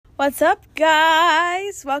What's up,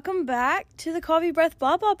 guys? Welcome back to the Coffee Breath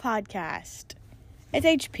Blah Blah podcast. It's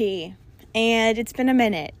HP, and it's been a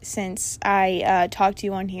minute since I talked to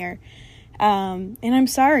you on here. And I'm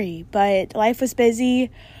sorry, but life was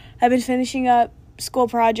busy. I've been finishing up school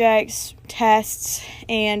projects, tests,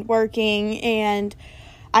 and working, and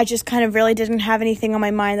I just kind of really didn't have anything on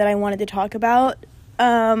my mind that I wanted to talk about.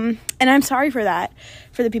 And I'm sorry for that,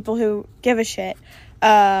 for the people who give a shit.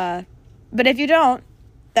 But if you don't,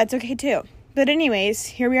 that's okay too. But anyways,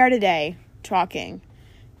 here we are today, talking.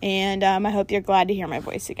 And I hope you're glad to hear my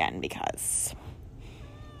voice again, because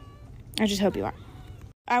I just hope you are.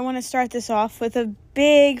 I want to start this off with a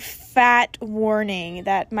big fat warning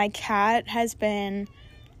that my cat has been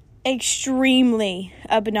extremely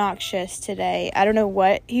obnoxious today. I don't know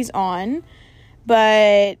what he's on,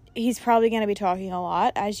 but he's probably going to be talking a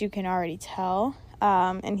lot, as you can already tell.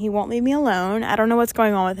 And he won't leave me alone. I don't know what's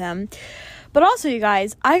going on with him. But also, you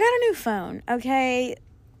guys, I got a new phone, okay?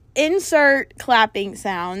 Insert clapping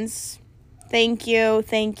sounds. Thank you.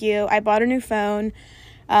 I bought a new phone.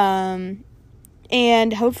 And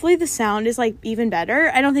hopefully the sound is, even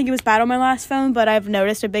better. I don't think it was bad on my last phone, but I've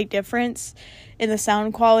noticed a big difference in the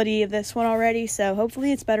sound quality of this one already. So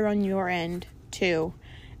hopefully it's better on your end, too.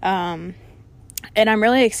 And I'm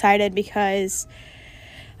really excited because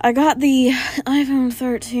I got the iPhone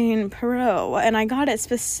 13 Pro, and I got it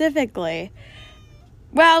specifically.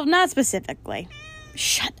 Well, not specifically.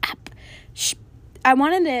 Shut up. I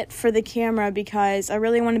wanted it for the camera because I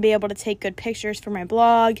really want to be able to take good pictures for my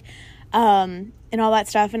blog, and all that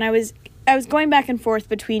stuff. And I was going back and forth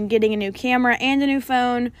between getting a new camera and a new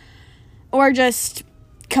phone, or just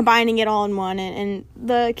combining it all in one, and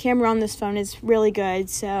the camera on this phone is really good,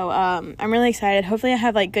 so I'm really excited. Hopefully I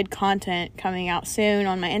have good content coming out soon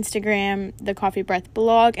on my Instagram, the Coffee Breath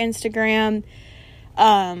blog Instagram,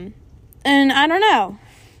 and I don't know,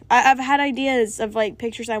 I've had ideas of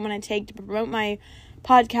pictures I want to take to promote my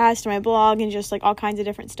podcast and my blog and just all kinds of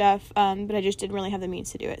different stuff, but I just didn't really have the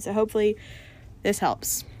means to do it, so hopefully this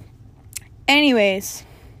helps. Anyways,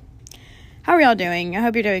 how are y'all doing? I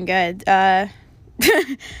hope you're doing good.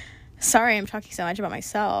 Sorry I'm talking so much about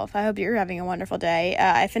myself. I hope you're having a wonderful day.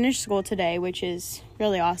 I finished school today, which is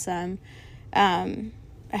really awesome. I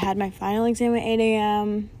had my final exam at 8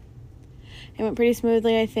 a.m. It went pretty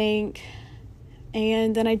smoothly, I think.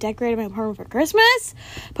 And then I decorated my apartment for Christmas.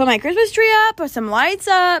 Put my Christmas tree up, put some lights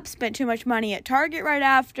up, spent too much money at Target right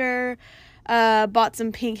after. Bought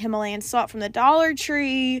some pink Himalayan salt from the Dollar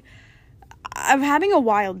Tree. I'm having a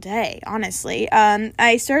wild day, honestly.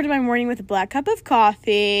 I started my morning with a black cup of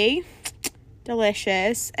coffee.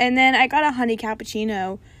 Delicious. And then I got a honey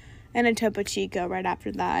cappuccino and a Topo Chico right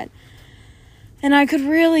after that. And I could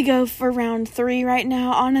really go for round 3 right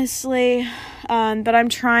now, honestly. But I'm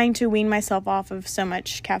trying to wean myself off of so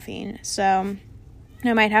much caffeine. So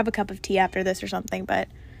I might have a cup of tea after this or something. But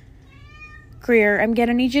Greer, I'm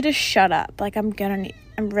gonna need you to shut up. I'm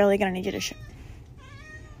really gonna need you to shut up.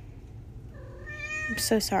 I'm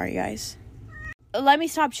so sorry, guys. Let me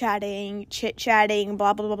stop chit-chatting,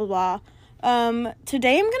 blah, blah, blah, blah, blah.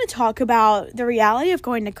 Today I'm going to talk about the reality of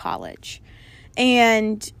going to college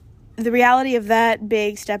and the reality of that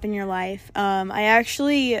big step in your life. I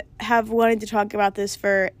actually have wanted to talk about this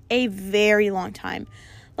for a very long time.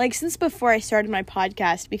 Since before I started my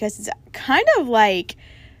podcast, because it's kind of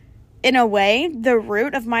in a way, the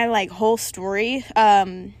root of my, whole story,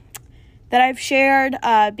 that I've shared,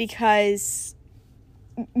 because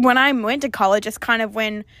when I went to college, it's kind of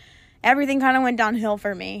when everything kind of went downhill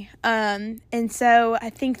for me. And so I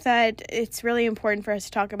think that it's really important for us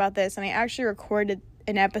to talk about this. And I actually recorded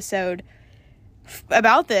an episode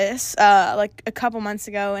about this, a couple months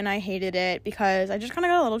ago, and I hated it because I just kind of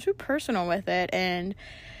got a little too personal with it. And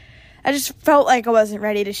I just felt like I wasn't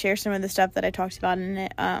ready to share some of the stuff that I talked about in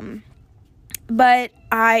it. So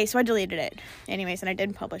I deleted it anyways, and I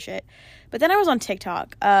didn't publish it. But then I was on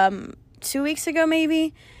TikTok, 2 weeks ago,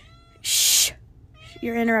 maybe. Shh.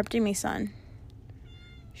 You're interrupting me, son.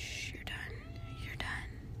 Shh, you're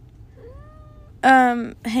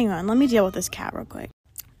done. Hang on. Let me deal with this cat real quick.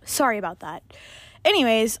 Sorry about that.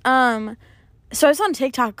 Anyways, so I was on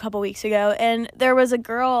TikTok a couple weeks ago, and there was a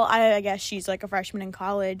girl, I guess she's a freshman in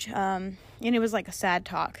college, and it was a sad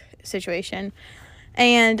talk situation.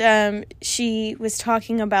 And, she was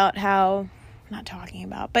talking about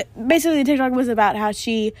but basically the TikTok was about how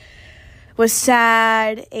she was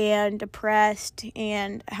sad and depressed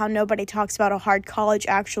and how nobody talks about how hard college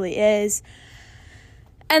actually is.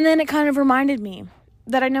 And then it kind of reminded me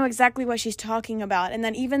that I know exactly what she's talking about, and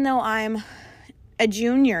that even though I'm a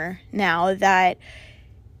junior now, that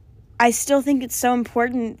I still think it's so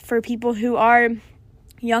important for people who are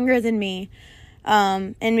younger than me,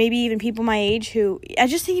 and maybe even people my age who, I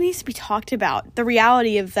just think it needs to be talked about, the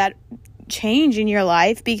reality of that change in your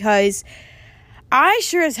life, because I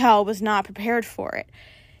sure as hell was not prepared for it.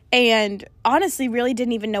 And honestly, really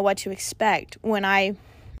didn't even know what to expect when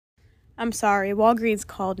I'm sorry, Walgreens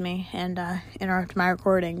called me and interrupted my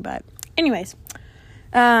recording. But anyways,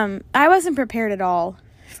 I wasn't prepared at all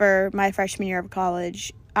for my freshman year of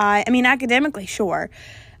college. I mean, academically, sure.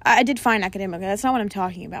 I did fine academically. That's not what I'm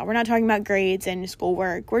talking about. We're not talking about grades and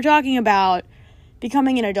schoolwork. We're talking about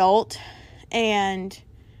becoming an adult and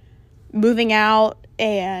moving out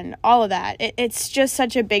and all of that. It's just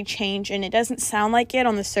such a big change, and it doesn't sound like it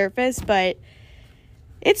on the surface, but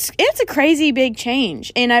it's a crazy big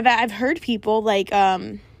change. And I've heard people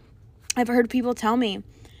tell me,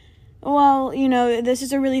 well, you know, this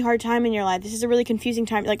is a really hard time in your life. This is a really confusing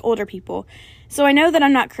time, like older people. So I know that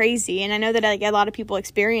I'm not crazy, and I know that like a lot of people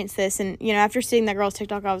experience this. And, you know, after seeing that girl's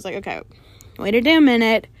TikTok, I was like, okay, wait a damn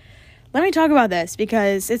minute. Let me talk about this,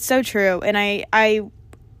 because it's so true. And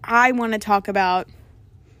I want to talk about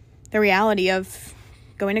the reality of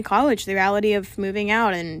going to college, the reality of moving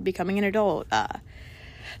out and becoming an adult.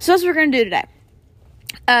 So that's what we're going to do today.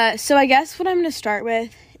 So I guess what I'm going to start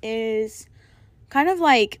with is kind of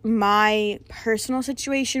like my personal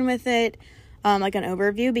situation with it, like an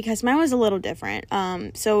overview, because mine was a little different.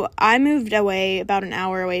 So I moved away about an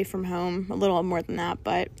hour away from home, a little more than that,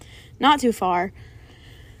 but not too far.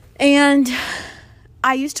 And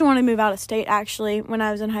I used to want to move out of state, actually. When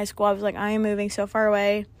I was in high school, I was like, I am moving so far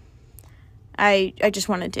away. I just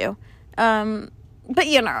wanted to. But,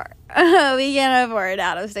 you know, we can't afford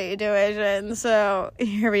out-of-state tuition, so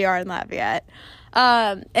here we are in Lafayette.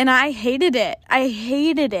 And I hated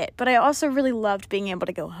it. But I also really loved being able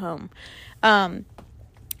to go home.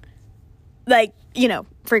 Like, you know,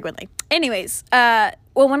 frequently. Anyways, well,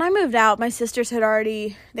 when I moved out, my sisters they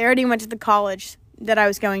already went to the college that I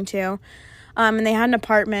was going to. And they had an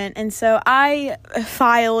apartment, and so I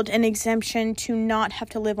filed an exemption to not have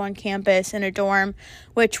to live on campus in a dorm,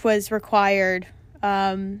 which was required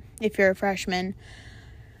if you're a freshman.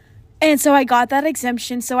 And so I got that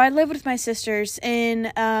exemption, so I lived with my sisters in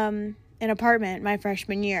an apartment my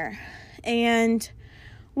freshman year. And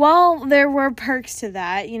while there were perks to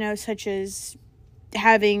that, you know, such as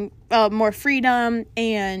having more freedom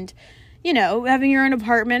and, you know, having your own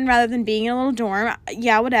apartment rather than being in a little dorm,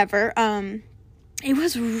 yeah, whatever. It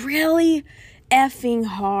was really effing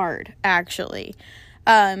hard, actually.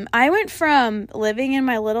 I went from living in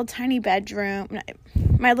my little tiny bedroom,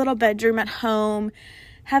 my little bedroom at home,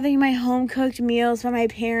 having my home-cooked meals by my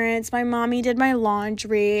parents. My mommy did my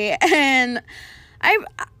laundry, and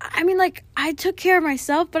I mean, like, I took care of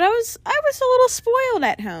myself, but I was a little spoiled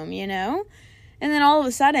at home, you know? And then all of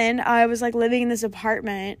a sudden, I was, like, living in this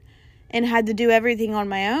apartment and had to do everything on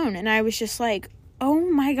my own. And I was just like, oh,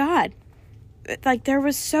 my God. Like, there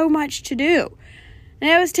was so much to do. And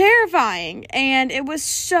it was terrifying. And it was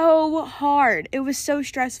so hard. It was so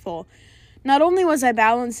stressful. Not only was I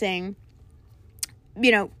balancing,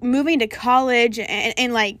 you know, moving to college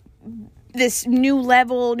and like, this new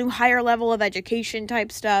higher level of education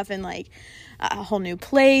type stuff, and like a whole new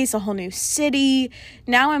place, a whole new city.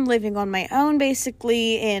 Now I'm living on my own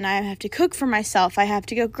basically, and I have to cook for myself. I have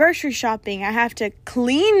to go grocery shopping. I have to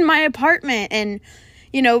clean my apartment and,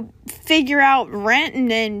 you know, figure out rent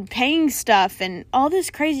and paying stuff and all this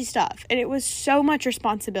crazy stuff. And it was so much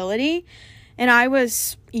responsibility. And I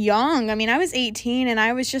was young. I mean, I was 18, and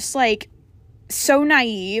I was just like so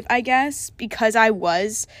naive, I guess, because I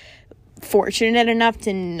was fortunate enough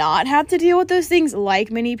to not have to deal with those things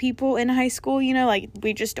like many people in high school. You know, like,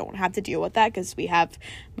 we just don't have to deal with that because we have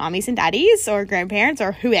mommies and daddies or grandparents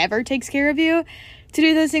or whoever takes care of you to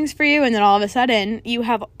do those things for you. And then all of a sudden you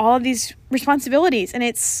have all of these responsibilities, and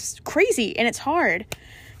it's crazy and it's hard.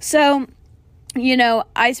 So, you know,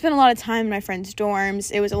 I spent a lot of time in my friends'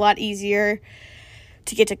 dorms. It was a lot easier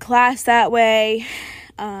to get to class that way.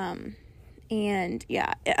 And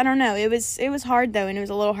yeah, I don't know. It was hard though. And it was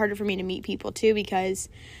a little harder for me to meet people too, because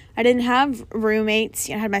I didn't have roommates.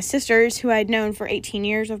 You know, I had my sisters who I'd known for 18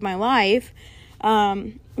 years of my life. But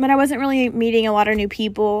I wasn't really meeting a lot of new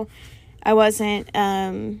people. I wasn't,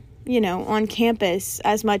 you know, on campus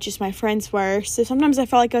as much as my friends were. So sometimes I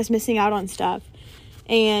felt like I was missing out on stuff.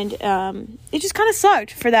 And it just kind of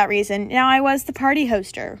sucked for that reason. Now, I was the party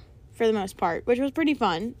hoster for the most part, which was pretty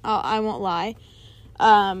fun. I won't lie.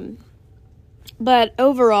 But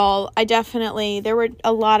overall, there were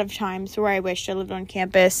a lot of times where I wished I lived on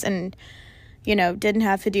campus and, you know, didn't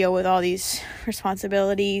have to deal with all these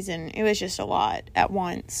responsibilities, and it was just a lot at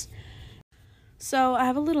once. So I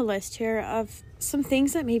have a little list here of some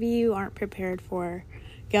things that maybe you aren't prepared for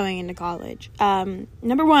going into college.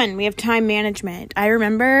 Number one, we have time management. I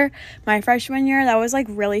remember my freshman year, that was, like,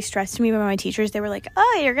 really stressed to me by my teachers. They were like,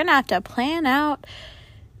 oh, you're going to have to plan out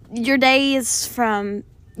your days from,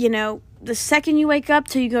 the second you wake up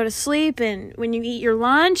till you go to sleep, and when you eat your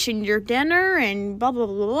lunch and your dinner and blah, blah,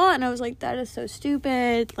 blah, blah. And I was like, that is so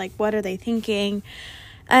stupid. Like, what are they thinking?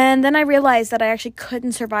 And then I realized that I actually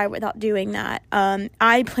couldn't survive without doing that.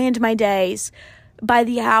 I planned my days by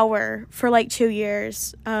the hour for, like, 2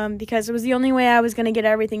 years, because it was the only way I was going to get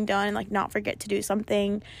everything done and, like, not forget to do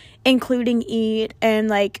something, including eat. And,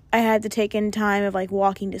 like, I had to take in time of, like,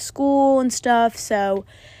 walking to school and stuff. So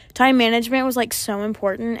time management was, like, so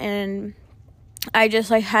important, and I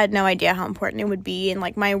just, like, had no idea how important it would be. And,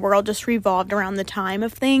 like, my world just revolved around the time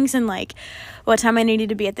of things, and, like, what time I needed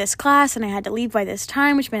to be at this class, and I had to leave by this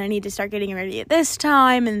time, which meant I needed to start getting ready at this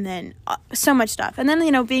time, and then so much stuff. And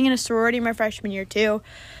then, being in a sorority my freshman year too,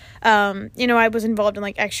 I was involved in,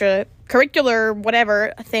 like, extracurricular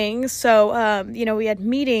whatever things. So, we had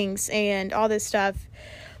meetings and all this stuff.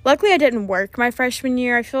 Luckily, I didn't work my freshman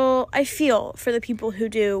year. I feel for the people who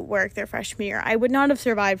do work their freshman year. I would not have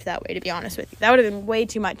survived that way, to be honest with you. That would have been way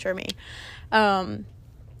too much for me.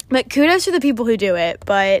 But kudos to the people who do it.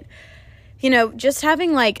 But, just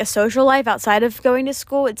having, like, a social life outside of going to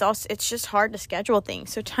school, it's just hard to schedule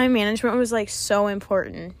things. So time management was, like, so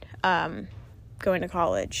important going to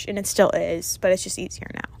college. And it still is, but it's just easier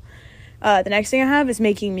now. The next thing I have is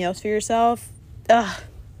making meals for yourself. Ugh,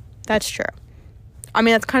 that's true. I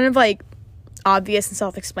mean, that's kind of, like, obvious and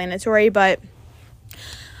self-explanatory, but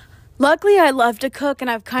luckily I love to cook, and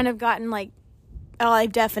I've kind of gotten, like,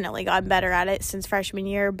 I've definitely gotten better at it since freshman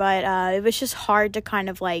year, but it was just hard to kind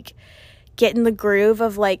of, like, get in the groove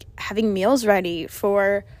of, like, having meals ready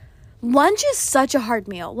for lunch. Is such a hard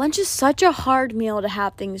meal. Lunch is such a hard meal to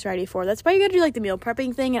have things ready for. That's why you gotta do, like, the meal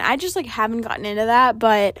prepping thing, and I just, like, haven't gotten into that,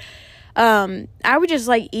 but I would just,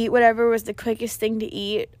 like, eat whatever was the quickest thing to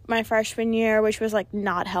eat my freshman year, which was, like,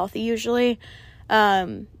 not healthy usually.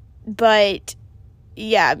 But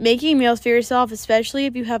yeah, making meals for yourself, especially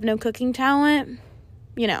if you have no cooking talent,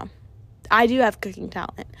 I do have cooking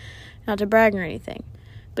talent, not to brag or anything,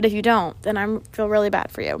 but if you don't, then I feel really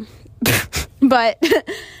bad for you. But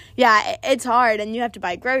yeah, it's hard, and you have to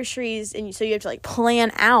buy groceries, and so you have to, like,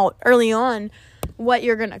 plan out early on what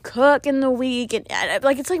you're gonna cook in the week, and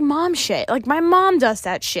like, it's like mom shit. Like, my mom does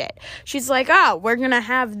that shit. She's like, we're gonna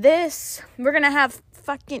have this, we're gonna have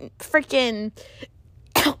freaking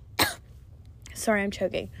sorry, I'm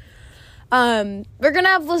choking. We're gonna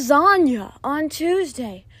have lasagna on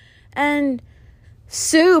Tuesday and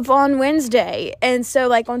soup on Wednesday, and so,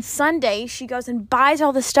 like, on Sunday she goes and buys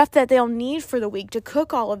all the stuff that they'll need for the week to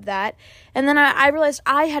cook all of that. And then I realized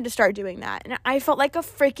I had to start doing that, and I felt like a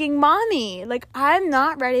freaking mommy. Like, I'm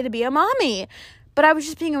not ready to be a mommy, but I was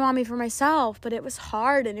just being a mommy for myself. But it was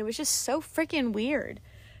hard, and it was just so freaking weird.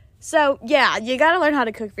 So yeah, you gotta learn how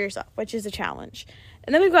to cook for yourself, which is a challenge.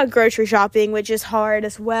 And then we've got grocery shopping, which is hard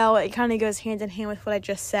as well. It kind of goes hand in hand with what I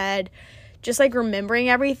just said. Just, like, remembering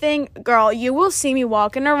everything. Girl, you will see me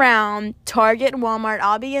walking around Target and Walmart.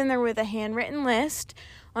 I'll be in there with a handwritten list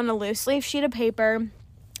on a loose leaf sheet of paper,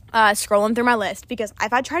 scrolling through my list. Because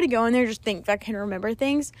if I try to go in there, just think I can remember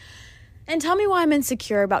things. And tell me why I'm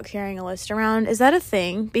insecure about carrying a list around. Is that a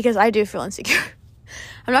thing? Because I do feel insecure.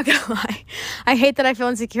 I'm not gonna lie. I hate that I feel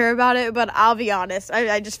insecure about it, but I'll be honest.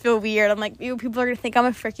 I just feel weird. I'm like, people are gonna think I'm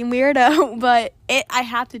a freaking weirdo. But I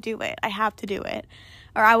have to do it. I have to do it.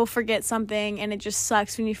 Or I will forget something, and it just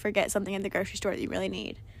sucks when you forget something at the grocery store that you really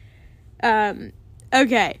need.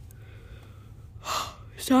 Okay.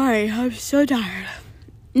 Sorry, I'm so tired.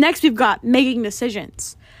 Next, we've got making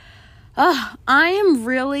decisions. I am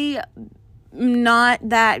really not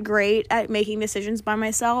that great at making decisions by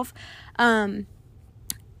myself.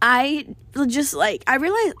 I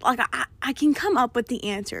realize, like, I can come up with the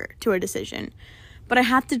answer to a decision, but I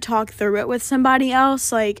have to talk through it with somebody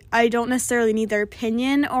else. Like, I don't necessarily need their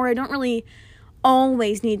opinion, or I don't really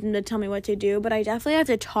always need them to tell me what to do, but I definitely have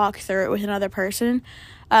to talk through it with another person.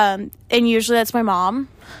 And usually that's my mom.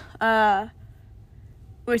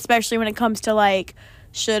 Especially when it comes to, like,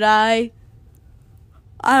 should I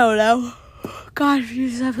don't know. God,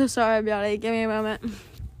 I'm so sorry about it. Give me a moment.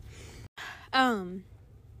 Forgot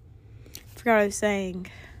what I was saying.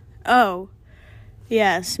 Oh,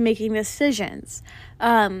 yes, making decisions.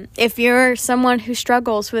 If you're someone who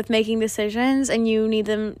struggles with making decisions and you need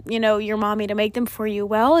them, your mommy to make them for you,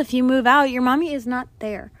 well, if you move out, your mommy is not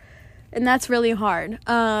there. And that's really hard.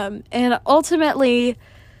 And ultimately,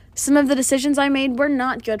 some of the decisions I made were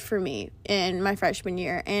not good for me in my freshman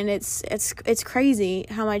year. And it's crazy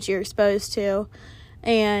how much you're exposed to.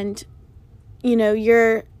 And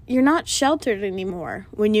you're not sheltered anymore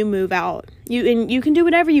when you move out. You can do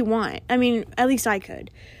whatever you want. I mean, at least I could.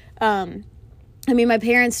 My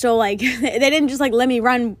parents still, they didn't just, let me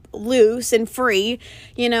run loose and free.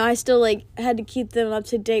 I still, had to keep them up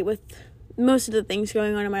to date with most of the things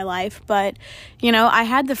going on in my life. But, I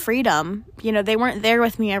had the freedom. They weren't there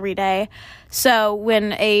with me every day. So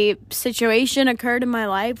when a situation occurred in my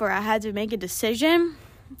life where I had to make a decision,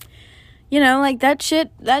 that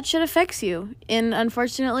shit affects you. And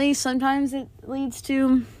unfortunately, sometimes it leads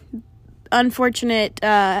to unfortunate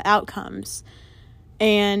outcomes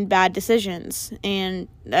and bad decisions. And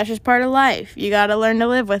that's just part of life. You got to learn to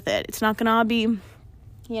live with it. It's not going to all be,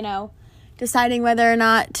 deciding whether or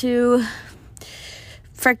not to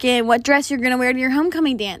frickin' what dress you're going to wear to your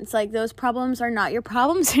homecoming dance. Those problems are not your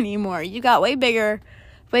problems anymore. You got way bigger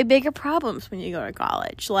problems when you go to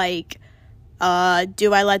college. Do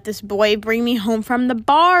I let this boy bring me home from the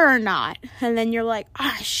bar or not? And then you're like,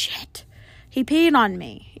 shit, he peed on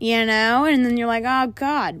me, And then you're like, oh,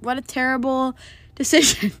 God, what a terrible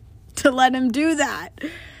decision to let him do that.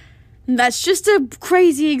 And that's just a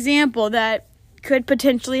crazy example that could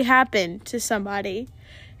potentially happen to somebody,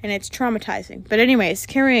 and it's traumatizing. But anyways,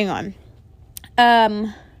 carrying on.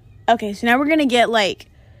 Okay, so now we're going to get,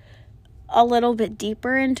 a little bit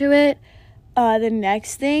deeper into it. The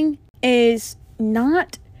next thing is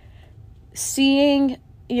not seeing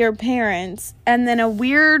your parents and then a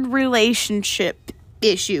weird relationship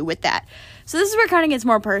issue with that. So this is where it kind of gets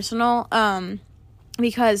more personal,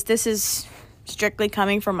 because this is strictly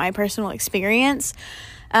coming from my personal experience.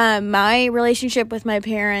 My relationship with my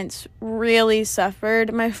parents really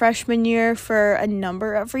suffered my freshman year for a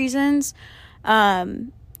number of reasons.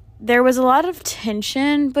 There was a lot of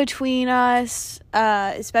tension between us,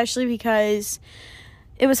 especially because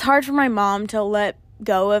it was hard for my mom to let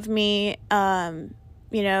go of me, and,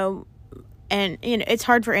 it's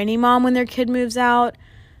hard for any mom when their kid moves out.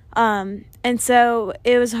 And so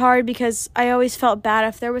it was hard because I always felt bad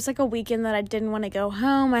if there was a weekend that I didn't want to go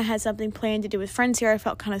home. I had something planned to do with friends here. I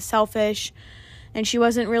felt kind of selfish, and she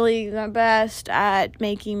wasn't really the best at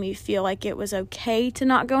making me feel like it was okay to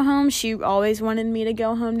not go home. She always wanted me to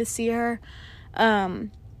go home to see her. And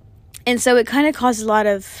so it kind of caused a lot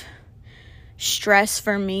of stress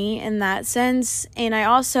for me in that sense. And I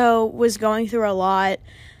also was going through a lot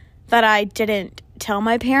that I didn't tell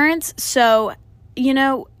my parents. So,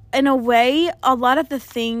 in a way, a lot of the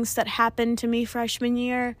things that happened to me freshman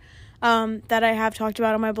year, that I have talked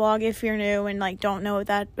about on my blog, if you're new and don't know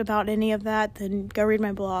about any of that, then go read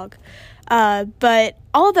my blog. But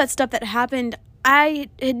all of that stuff that happened, I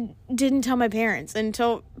didn't tell my parents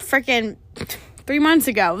until freaking 3 months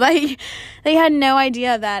ago. They had no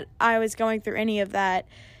idea that I was going through any of that.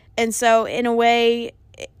 And so in a way,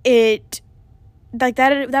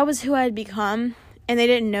 that was who I had become, and they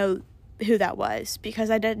didn't know who that was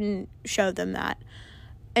because I didn't show them that.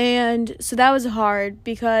 And so that was hard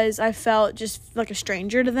because I felt just like a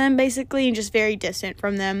stranger to them, basically, and just very distant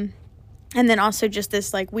from them. And then also just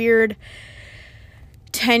this weird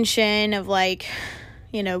tension of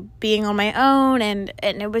being on my own, and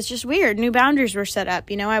it was just weird. New boundaries were set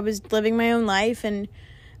up. I was living my own life, and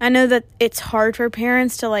I know that it's hard for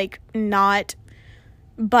parents to not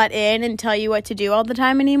butt in and tell you what to do all the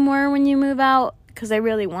time anymore when you move out, because they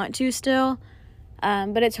really want to still.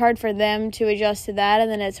 But it's hard for them to adjust to that,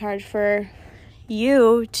 and then it's hard for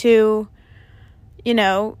you to,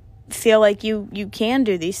 feel like you can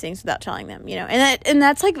do these things without telling them, And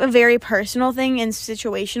that's a very personal thing and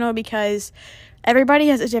situational, because everybody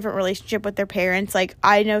has a different relationship with their parents.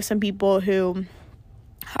 I know some people who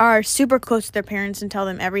are super close to their parents and tell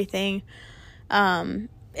them everything, and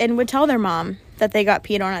would tell their mom that they got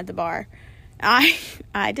peed on at the bar.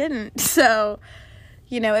 I didn't. So,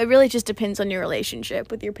 it really just depends on your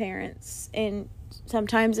relationship with your parents. And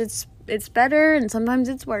sometimes it's better and sometimes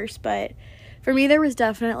it's worse. But for me, there was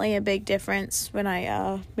definitely a big difference when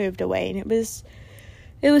I moved away. And it was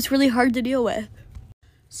really hard to deal with.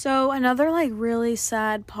 So another really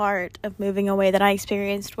sad part of moving away that I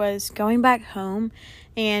experienced was going back home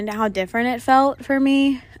and how different it felt for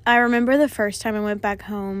me. I remember the first time I went back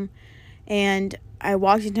home and I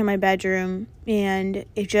walked into my bedroom and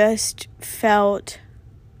it just felt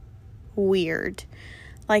weird.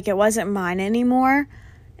 It wasn't mine anymore.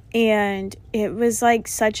 And it was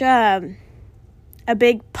such a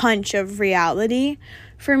big punch of reality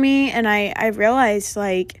for me. And I realized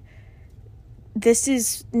this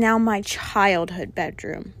is now my childhood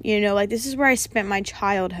bedroom. This is where I spent my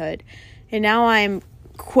childhood. And now I'm,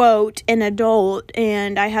 quote, an adult,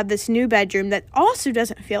 and I have this new bedroom that also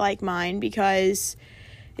doesn't feel like mine because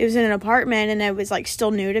it was in an apartment and it was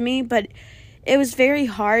still new to me, but it was very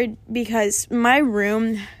hard because my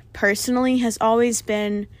room personally has always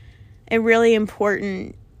been a really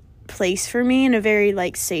important place for me and a very,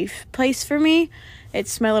 like, safe place for me.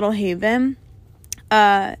 It's my little haven.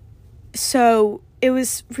 So it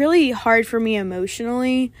was really hard for me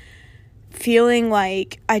emotionally, feeling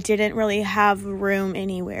like I didn't really have room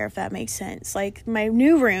anywhere, if that makes sense. Like, my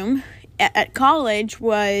new room at college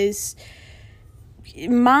was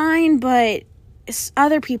mine, but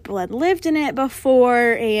other people had lived in it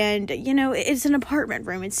before, and, you know, it's an apartment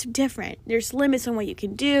room. It's different. There's limits on what you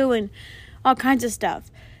can do and all kinds of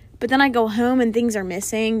stuff. But then I go home and things are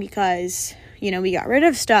missing because, you know, we got rid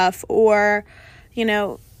of stuff, or, you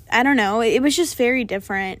know, I don't know. It was just very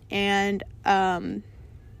different, and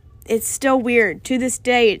it's still weird. To this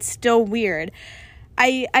day, it's still weird.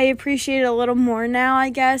 I appreciate it a little more now, I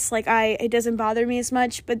guess. Like, it doesn't bother me as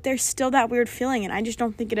much, but there's still that weird feeling, and I just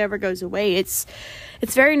don't think it ever goes away. It's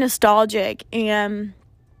very nostalgic, and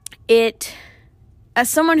as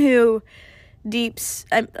someone who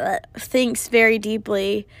thinks very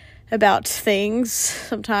deeply about things,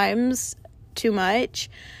 sometimes too much,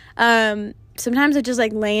 sometimes I just,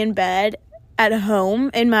 like, lay in bed at home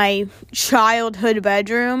in my childhood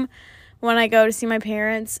bedroom when I go to see my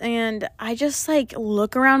parents, and I just, like,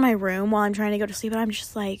 look around my room while I'm trying to go to sleep, and I'm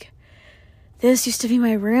just like, this used to be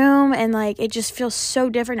my room, and, like, it just feels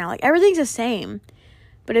so different now. Like, everything's the same,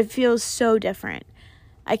 but it feels so different.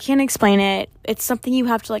 I can't explain it. It's something you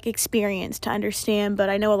have to, like, experience to understand,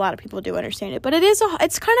 but I know a lot of people do understand it. But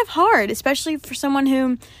it's kind of hard, especially for someone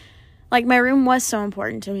who, like, my room was so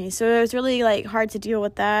important to me, so it was really, like, hard to deal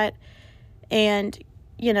with that, and,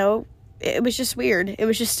 you know, it was just weird. It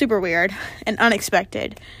was just super weird and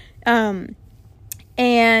unexpected. And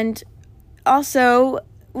also,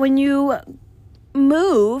 when you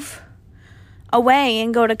move away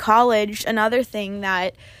and go to college, another thing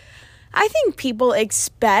that I think people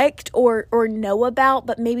expect or know about,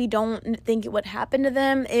 but maybe don't think it would happen to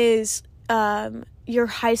them, is your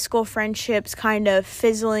high school friendships kind of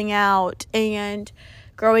fizzling out and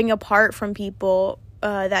growing apart from people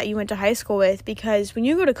that you went to high school with, because when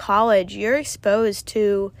you go to college, you're exposed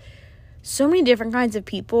to so many different kinds of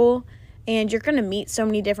people, and you're going to meet so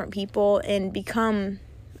many different people and become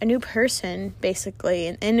a new person, basically,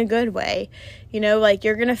 in a good way. You know, like,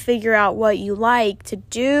 you're going to figure out what you like to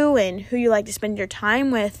do and who you like to spend your time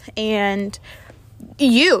with, and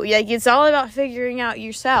it's all about figuring out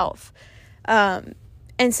yourself. And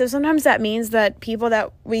so sometimes that means that people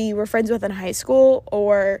that we were friends with in high school,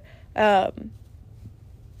 or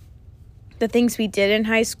the things we did in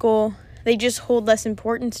high school, they just hold less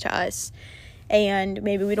importance to us, and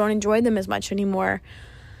maybe we don't enjoy them as much anymore.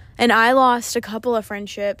 And I lost a couple of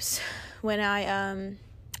friendships when I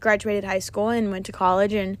graduated high school and went to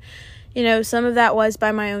college, and, you know, some of that was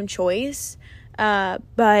by my own choice,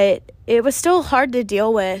 but it was still hard to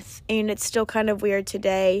deal with, and it's still kind of weird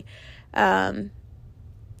today. And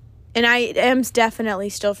I am definitely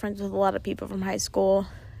still friends with a lot of people from high school.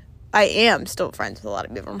 I am still friends with a lot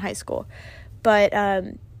of people from high school, but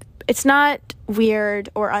it's not weird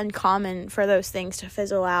or uncommon for those things to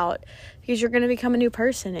fizzle out, because you're going to become a new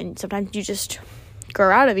person, and sometimes you just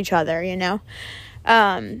grow out of each other, you know.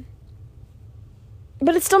 But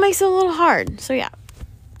it still makes it a little hard. So yeah.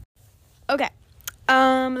 Okay.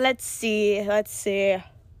 Let's see. I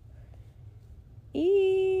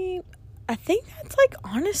think that's, like,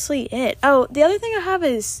 honestly it. Oh, the other thing I have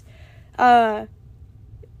is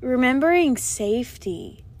remembering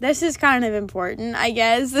safety. This is kind of important, I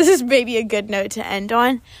guess. This is maybe a good note to end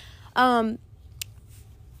on.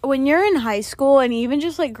 When you're in high school, and even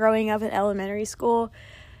just, like, growing up in elementary school,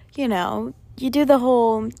 you know, you do the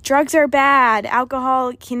whole drugs are bad,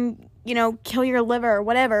 alcohol can, you know, kill your liver,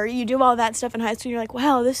 whatever. You do all that stuff in high school. You're like,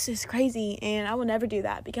 wow, this is crazy, and I will never do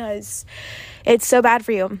that because it's so bad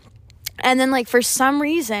for you. And then, like, for some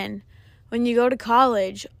reason, when you go to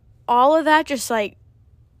college, all of that just, like,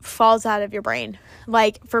 falls out of your brain.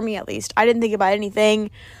 Like, for me at least, I didn't think about anything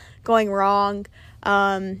going wrong,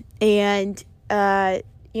 and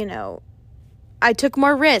you know, I took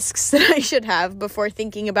more risks than I should have before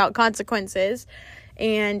thinking about consequences,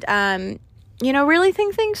 and you know, really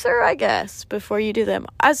think things through, I guess, before you do them.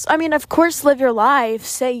 Of course, live your life,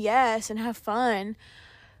 say yes, and have fun,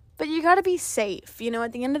 but you gotta be safe. You know,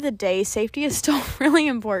 at the end of the day, safety is still really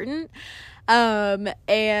important,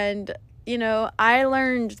 and you know, I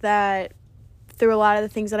learned that through a lot of the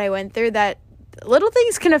things that I went through, that little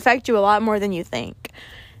things can affect you a lot more than you think.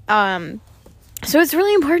 So it's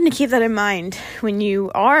really important to keep that in mind when you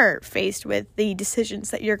are faced with the decisions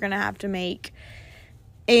that you're going to have to make.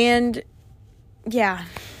 And yeah,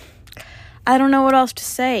 I don't know what else to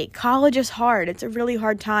say. College is hard. It's a really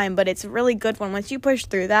hard time, but it's a really good one. Once you push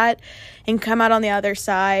through that and come out on the other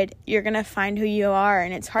side, you're going to find who you are.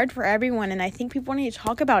 And it's hard for everyone. And I think people need to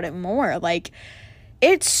talk about it more. Like,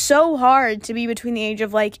 it's so hard to be between the age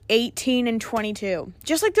of, 18 and 22.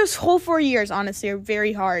 Just, those whole 4 years, honestly, are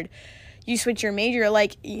very hard. You switch your major.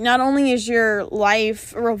 Not only is your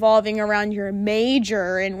life revolving around your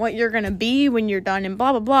major and what you're going to be when you're done and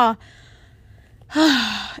blah, blah, blah.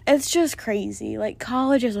 It's just crazy.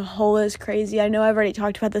 College as a whole is crazy. I know I've already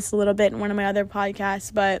talked about this a little bit in one of my other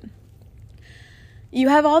podcasts, but you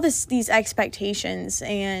have all these expectations,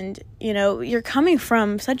 and, you're coming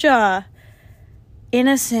from such a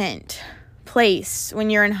innocent place when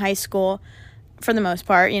you're in high school, for the most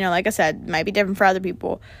part. Like I said, it might be different for other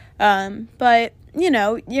people. But,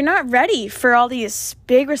 you're not ready for all these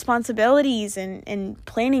big responsibilities and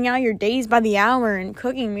planning out your days by the hour and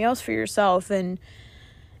cooking meals for yourself. And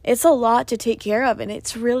it's a lot to take care of, and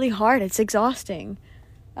it's really hard. It's exhausting.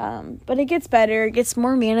 But it gets better. It gets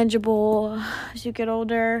more manageable as you get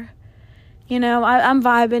older. I'm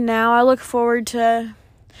vibing now. I look forward to,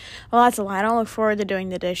 well, that's a lie. I don't look forward to doing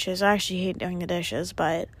the dishes. I actually hate doing the dishes,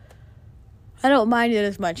 but I don't mind it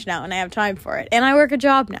as much now, and I have time for it. And I work a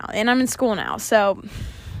job now, and I'm in school now, so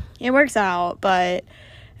it works out, but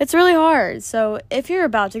it's really hard. So if you're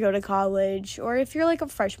about to go to college, or if you're a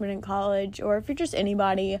freshman in college, or if you're just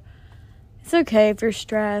anybody, it's okay if you're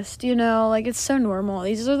stressed, it's so normal.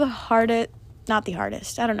 These are not the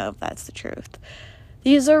hardest. I don't know if that's the truth.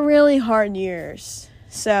 These are really hard years.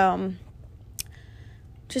 So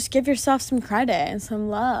just give yourself some credit and some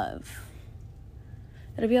love.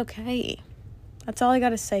 It'll be okay. That's all I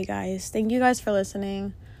gotta say, guys. Thank you guys for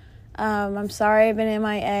listening. I'm sorry I've been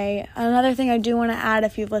MIA. Another thing I do want to add,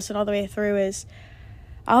 if you've listened all the way through, is,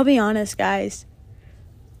 I'll be honest, guys.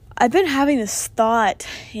 I've been having this thought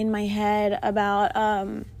in my head about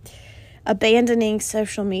abandoning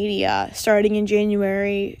social media starting in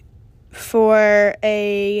January for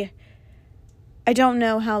I don't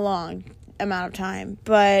know how long amount of time,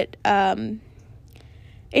 but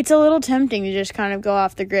it's a little tempting to just kind of go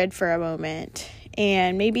off the grid for a moment.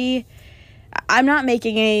 And maybe I'm not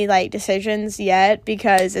making any decisions yet,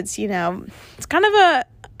 because it's it's kind of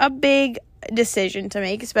a big decision to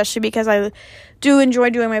make, especially because I do enjoy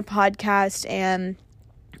doing my podcast and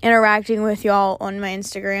interacting with y'all on my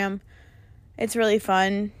Instagram. It's really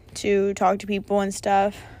fun to talk to people and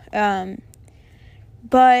stuff. But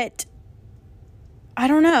I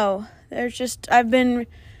don't know. I've been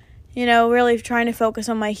really trying to focus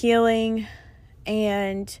on my healing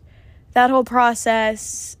and that whole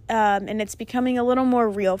process, and it's becoming a little more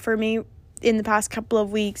real for me in the past couple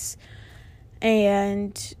of weeks,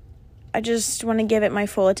 and I just want to give it my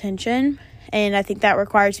full attention, and I think that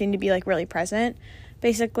requires me to be really present,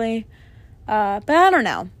 basically, but I don't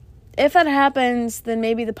know. If that happens, then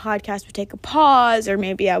maybe the podcast would take a pause, or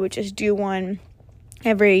maybe I would just do one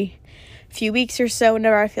every few weeks or so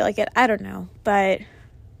whenever I feel like it. I don't know, but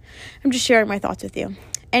I'm just sharing my thoughts with you.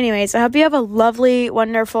 Anyways, I hope you have a lovely,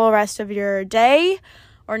 wonderful rest of your day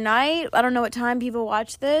or night. I don't know what time people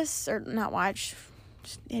watch this, or not watch,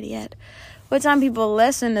 just idiot. What time people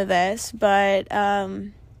listen to this, but I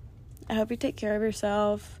hope you take care of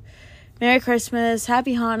yourself. Merry Christmas,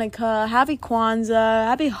 Happy Hanukkah, Happy Kwanzaa,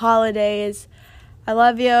 Happy Holidays. I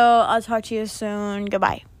love you. I'll talk to you soon.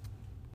 Goodbye.